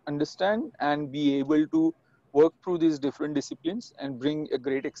understand and be able to work through these different disciplines and bring a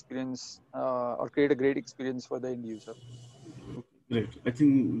great experience, or create a great experience for the end user. Okay, great. I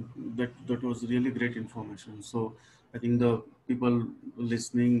think that was really great information. So I think the people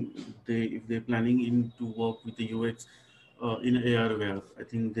listening, they if they're planning in to work with the UX in AR where I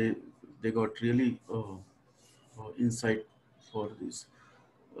think they got really insight for this.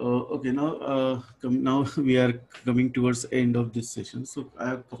 Okay, now we are coming towards the end of this session. So I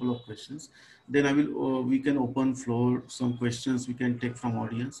have a couple of questions. Then we can open floor some questions we can take from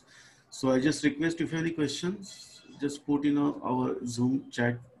audience. So I just request if you have any questions, just put in our Zoom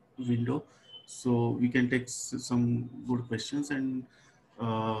chat window, so we can take some good questions and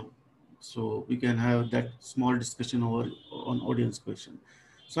uh, so we can have that small discussion over on audience question.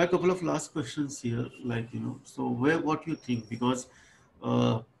 So a couple of last questions here, like so what you think because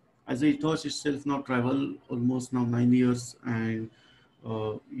uh, as a Ethosh itself now travel almost now 9 years and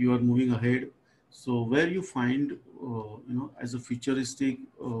you are moving ahead. So where you find as a futuristic,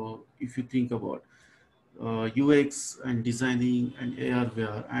 if you think about UX and designing and AR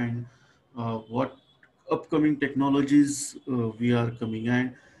VR and what upcoming technologies we are coming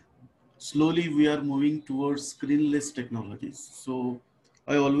and slowly we are moving towards screenless technologies. So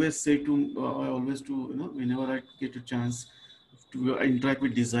I always to whenever I get a chance to interact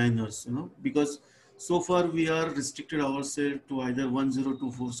with designers, because so far we are restricted ourselves to either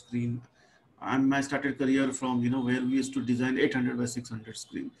 1024 screen. And I started career from where we used to design 800 by 600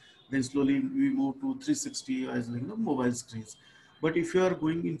 screen. Then slowly we moved to 360 as mobile screens. But if you are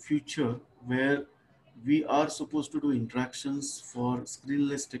going in future where we are supposed to do interactions for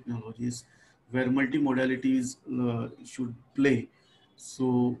screenless technologies where multimodalities should play.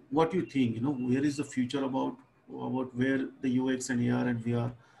 So what do you think? Where is the future about where the UX and AR and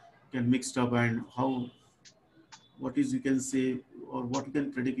VR can mixed up and how what is you can say or what you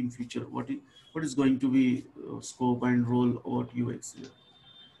can predict in future? What is going to be scope and role about UX here?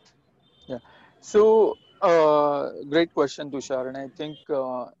 Yeah. So great question, Tushar. And I think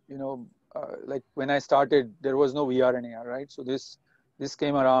like when I started, there was no VR and AR, right? So this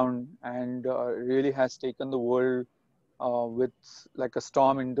came around and really has taken the world with like a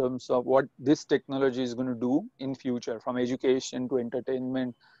storm in terms of what this technology is going to do in future, from education to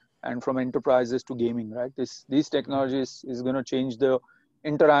entertainment and from enterprises to gaming, right? These technologies is going to change the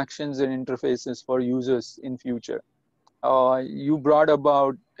interactions and interfaces for users in future. You brought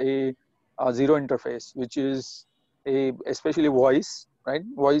about a zero interface, which is especially voice, right?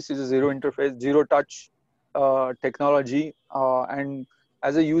 Voice is a zero interface, zero touch technology, and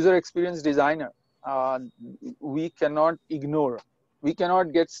as a user experience designer, uh, we cannot ignore, we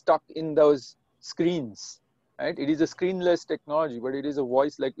cannot get stuck in those screens, right? It is a screenless technology, but it is a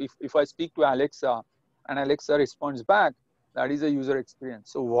voice. Like if I speak to Alexa and Alexa responds back, that is a user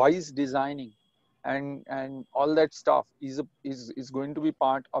experience. So voice designing and all that stuff is going to be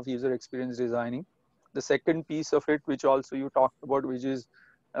part of user experience designing. The second piece of it, which also you talked about, which is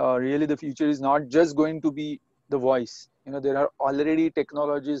really the future is not just going to be the voice. There are already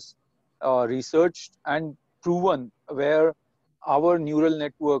technologies researched and proven where our neural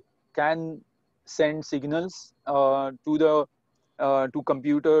network can send signals to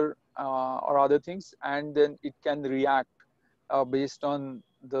computer or other things, and then it can react based on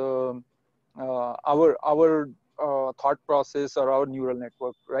the our thought process or our neural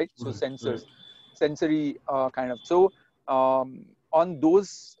network, right? So Right. Right. sensory kind of. So on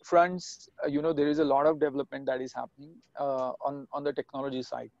those fronts, there is a lot of development that is happening on the technology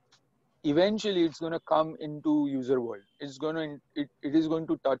side. Eventually it's going to come into user world. It is going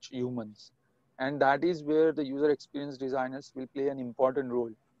to touch humans, and that is where the user experience designers will play an important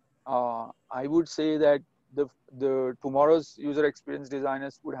role. I would say that the tomorrow's user experience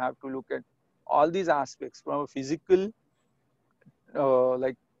designers would have to look at all these aspects from a physical,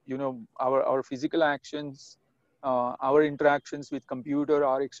 like our physical actions, our interactions with computer,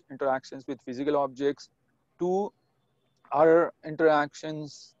 our interactions with physical objects, to our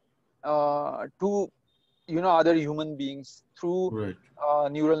interactions to other human beings through Right.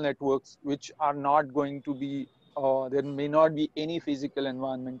 neural networks, which are not going to be there may not be any physical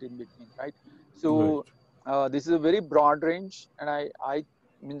environment in between, right? Right. So this is a very broad range, and I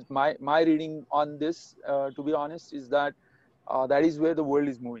means my reading on this, to be honest, is that that is where the world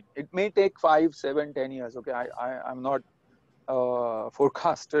is moving. It may take 5, 7, 10 years. Okay, I'm not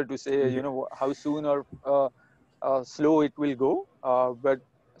forecaster to say Yeah. how soon or slow it will go, but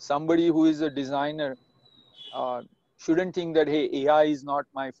somebody who is a designer uh, shouldn't think that, hey, AI is not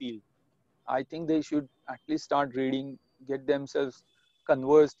my field. I think they should at least start reading, get themselves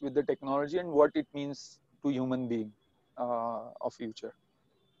conversed with the technology and what it means to human being of future.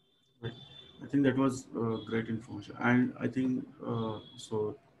 Right. I think that was great information, and I think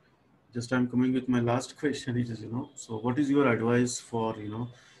so. Just I'm coming with my last question. It is, so what is your advice for,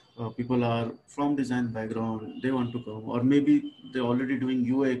 people are from design background, they want to come, or maybe they're already doing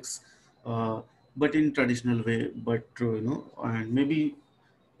UX, uh, but in traditional way, but and maybe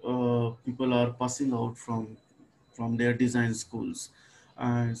people are passing out from their design schools.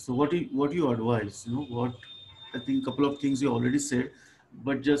 And so what do you advise? What I think couple of things you already said,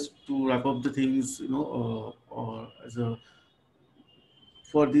 but just to wrap up the things, or as a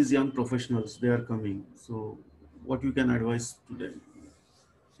for these young professionals they are coming. So what you can advise to them?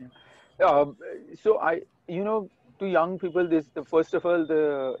 Yeah. So to young people, the first of all,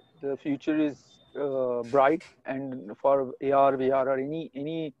 the future is bright, and for AR, VR, or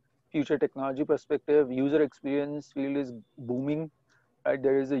any future technology perspective, user experience field is booming. Right,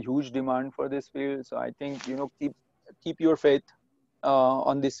 there is a huge demand for this field. So I think keep your faith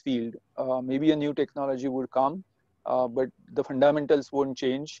on this field. Maybe a new technology would come, but the fundamentals won't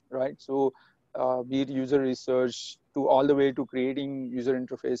change, right? So be it user research to all the way to creating user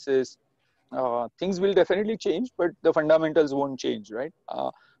interfaces, things will definitely change, but the fundamentals won't change, right?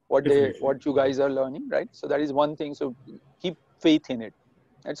 Definitely. What you guys are learning, right? So that is one thing. So keep faith in it,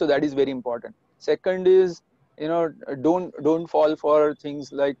 and so that is very important. Second is, don't fall for things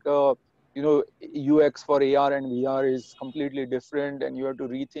like UX for AR and VR is completely different, and you have to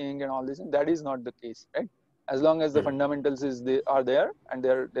rethink and all this, and that is not the case, right? As long as the Right. fundamentals they are there and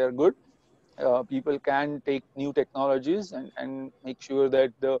they're good, people can take new technologies and make sure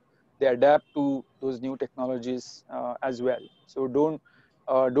that they adapt to those new technologies as well. So don't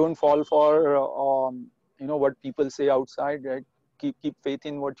fall for what people say outside, right? Keep faith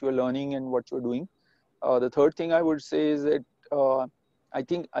in what you're learning and what you're doing. The third thing I would say is that uh, I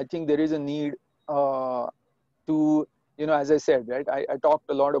think there is a need uh, to, as I said, right, I talked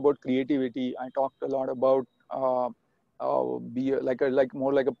a lot about creativity. I talked a lot about be like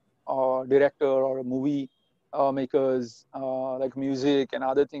more like a director or a movie makers, like music and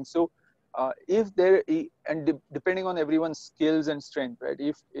other things. So if there and depending on everyone's skills and strength, right,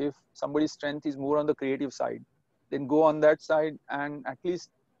 if somebody's strength is more on the creative side, then go on that side and at least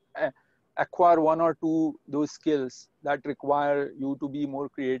uh, acquire one or two those skills that require you to be more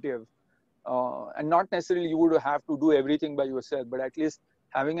creative, and not necessarily you would have to do everything by yourself, but at least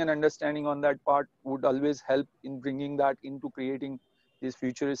having an understanding on that part would always help in bringing that into creating these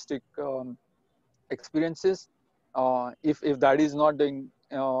futuristic experiences. If that is not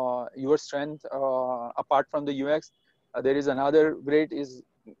your strength, apart from the UX, there is another great is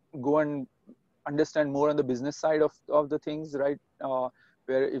go and understand more on the business side of the things, right?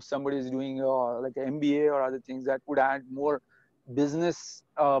 Where if somebody is doing like an MBA or other things, that would add more business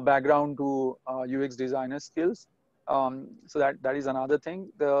background to UX designer skills. So that is another thing.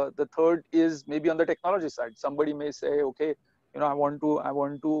 The third is maybe on the technology side. Somebody may say, okay, I want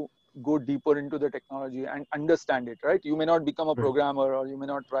to go deeper into the technology and understand it, right? You may not become a Right. programmer or you may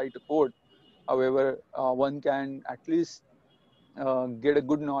not write a code. However, one can at least get a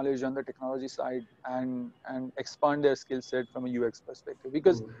good knowledge on the technology side and expand their skill set from a UX perspective.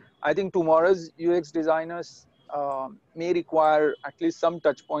 Because Oh, I think tomorrow's UX designers may require at least some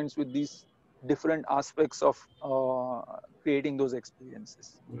touch points with these different aspects of creating those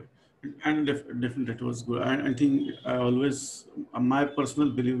experiences. right. And definitely it was good. And I think I always, my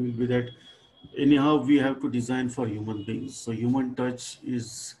personal belief will be that anyhow we have to design for human beings. So human touch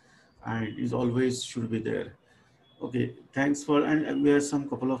is always should be there. Okay, thanks for, and we have some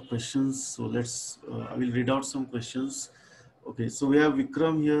couple of questions. So I will read out some questions. Okay, so we have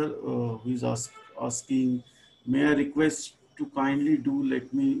Vikram here who is asking, may I request to kindly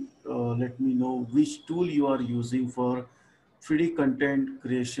let me know which tool you are using for 3D content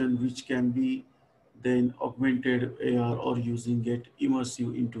creation, which can be then augmented AR or using it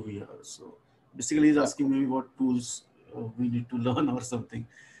immersive into VR. So basically, he's Yeah, asking maybe what tools we need to learn or something.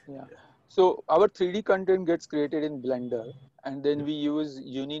 yeah. Yeah, So our 3D content gets created in Blender, and then yeah, we use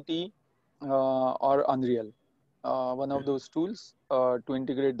Unity or Unreal, one yeah. of those tools to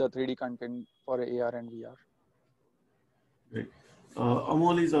integrate the 3D content for AR and VR. Great.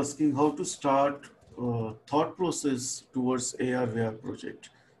 Amol is asking how to start thought process towards AR VR project.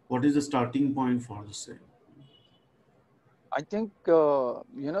 What is the starting point for the same? I think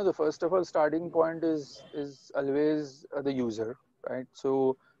the first of all starting point is always the user, right?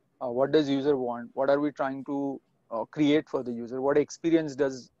 So what does user want? What are we trying to create for the user? What experience do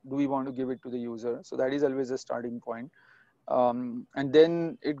we want to give it to the user? So that is always a starting point. And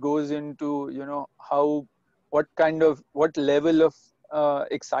then it goes into how what level of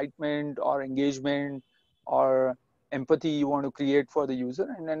excitement or engagement or empathy you want to create for the user,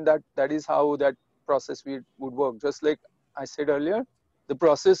 and then that is how that process would work. Just like I said earlier, the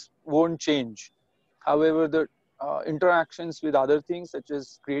process won't change. However, the interactions with other things such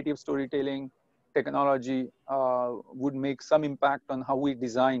as creative storytelling, technology would make some impact on how we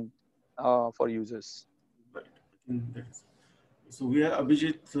design for users. Right. That is. So we are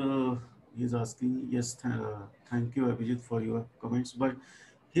Abhijit. He's asking. Yes, thank you, Abhijit, for your comments. But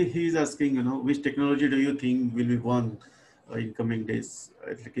he is asking, which technology do you think will be won in coming days,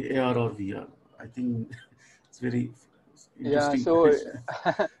 like AR or VR? I think it's very Yeah, interesting so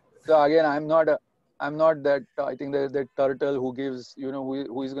question. so again, I'm not that. I think that turtle who gives,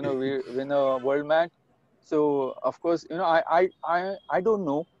 who is gonna win a world match. So of course, I don't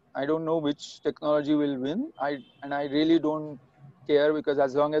know. I don't know which technology will win. I really don't care, because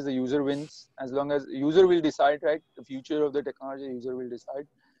as long as the user wins, as long as user will decide, right? The future of the technology, user will decide.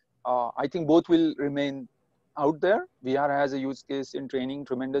 I think both will remain out there. VR has a use case in training,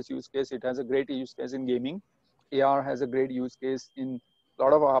 tremendous use case. It has a great use case in gaming. AR has a great use case in a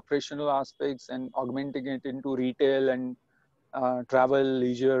lot of operational aspects and augmenting it into retail and travel,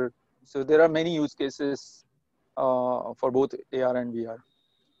 leisure. So there are many use cases for both AR and VR.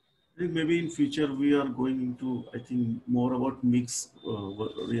 I think maybe in future we are going into, I think, more about mixed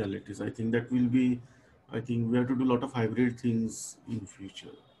realities. I think that will be, I think we have to do a lot of hybrid things in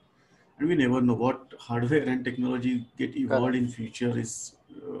future. And we never know what hardware and technology get evolved Correct. in future is.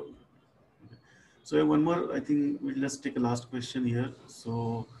 So one more, I think let's take a last question here.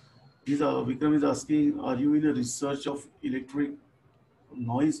 So Vikram is asking, are you in a research of electric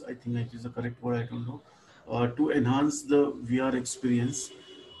noise? I think it is the correct word, I don't know, to enhance the VR experience,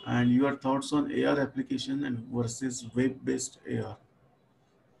 and your thoughts on AR application and versus web-based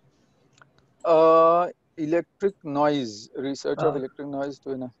AR. Electric noise, research of Uh, electric noise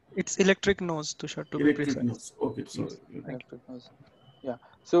to it's electric nose, Tushar, to be Electric precise. noise. Okay, Yes, sorry. thank electric noise. Yeah.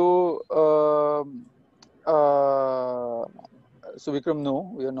 So, uh, so Vikram,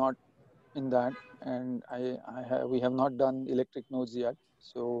 no, we are not in that, and we have not done electric nodes yet.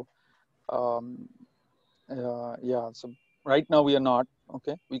 So, um, yeah. So right now we are not.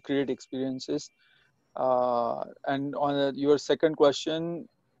 Okay, we create experiences. And on your second question,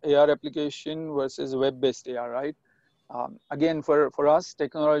 AR application versus web-based AR, right? Again, for us,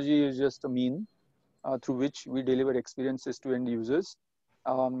 technology is just a mean through which we deliver experiences to end users.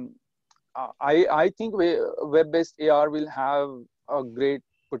 Um, I think web-based AR will have a great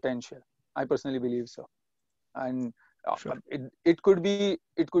potential. I personally believe so, and sure. it could be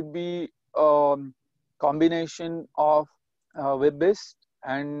combination of web-based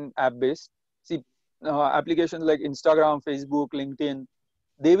and app-based. See, applications like Instagram, Facebook, LinkedIn,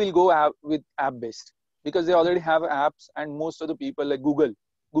 they will go with app-based because they already have apps, and most of the people like Google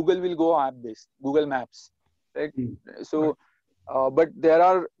will go app-based. Google Maps. right? Mm. So but there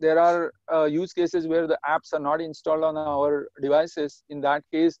are use cases where the apps are not installed on our devices. In that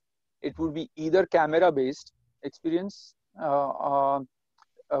case, it would be either camera based experience for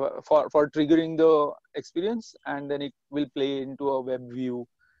triggering the experience, and then it will play into a web view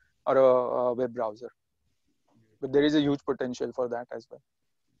or a web browser. But there is a huge potential for that as well.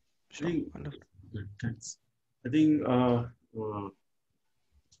 I Sure. think, Wonderful. thanks. I think, I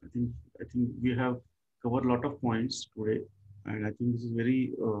think, I think we have covered a lot of points today, and I think this is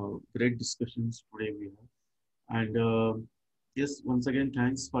very great discussions today we have. And yes, once again,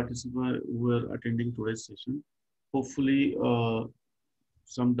 thanks participants who are attending today's session. Hopefully,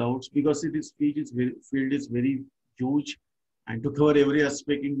 some doubts because it is field is very huge, and to cover every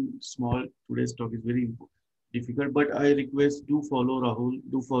aspect in small today's talk is very difficult. But I request do follow Rahul,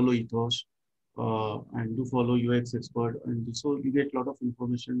 do follow Ethosh, and do follow UX expert, and so you get a lot of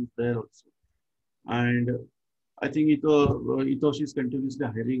information there also. And I think Ethosh is continuously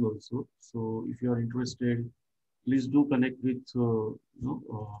hiring also. So if you are interested, please do connect with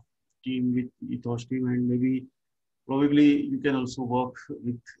team with Ethosh team, and maybe probably you can also work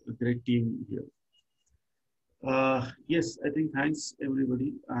with a great team here. Yes, I think thanks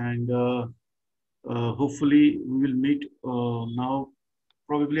everybody, and hopefully we will meet now,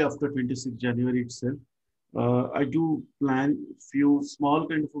 probably after 26 January itself. I do plan few small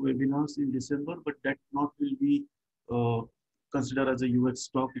kind of webinars in December, but that not will be uh, considered as a UX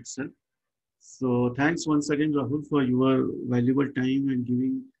talk itself. So thanks once again, Rahul, for your valuable time and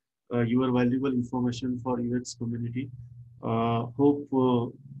giving your valuable information for UX community. Hope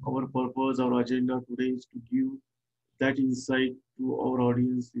our purpose, our agenda today is to give that insight to our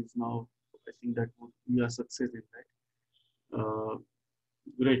audience is now, I think that would be a success in that.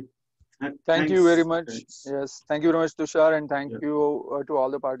 Great. Thank you very Thanks. much. Thanks. Yes, thank you very much, Tushar, and thank Yeah. you to all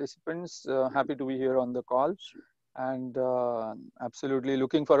the participants. Happy to be here on the call, Sure. and absolutely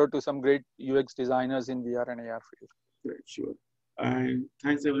looking forward to some great UX designers in VR and AR field. Great. Sure. And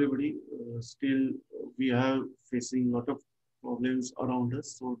thanks everybody. Still, we are facing a lot of problems around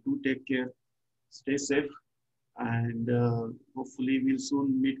us. So do take care. Stay safe. And hopefully we'll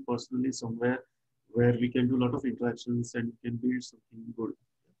soon meet personally somewhere where we can do a lot of interactions and can build something good.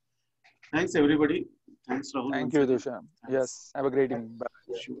 Thanks everybody. Thanks Rahul Thank once you, again. Tushar. Thanks. Yes, have a great evening.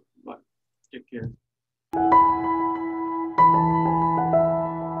 Bye. Sure. Bye. Take care.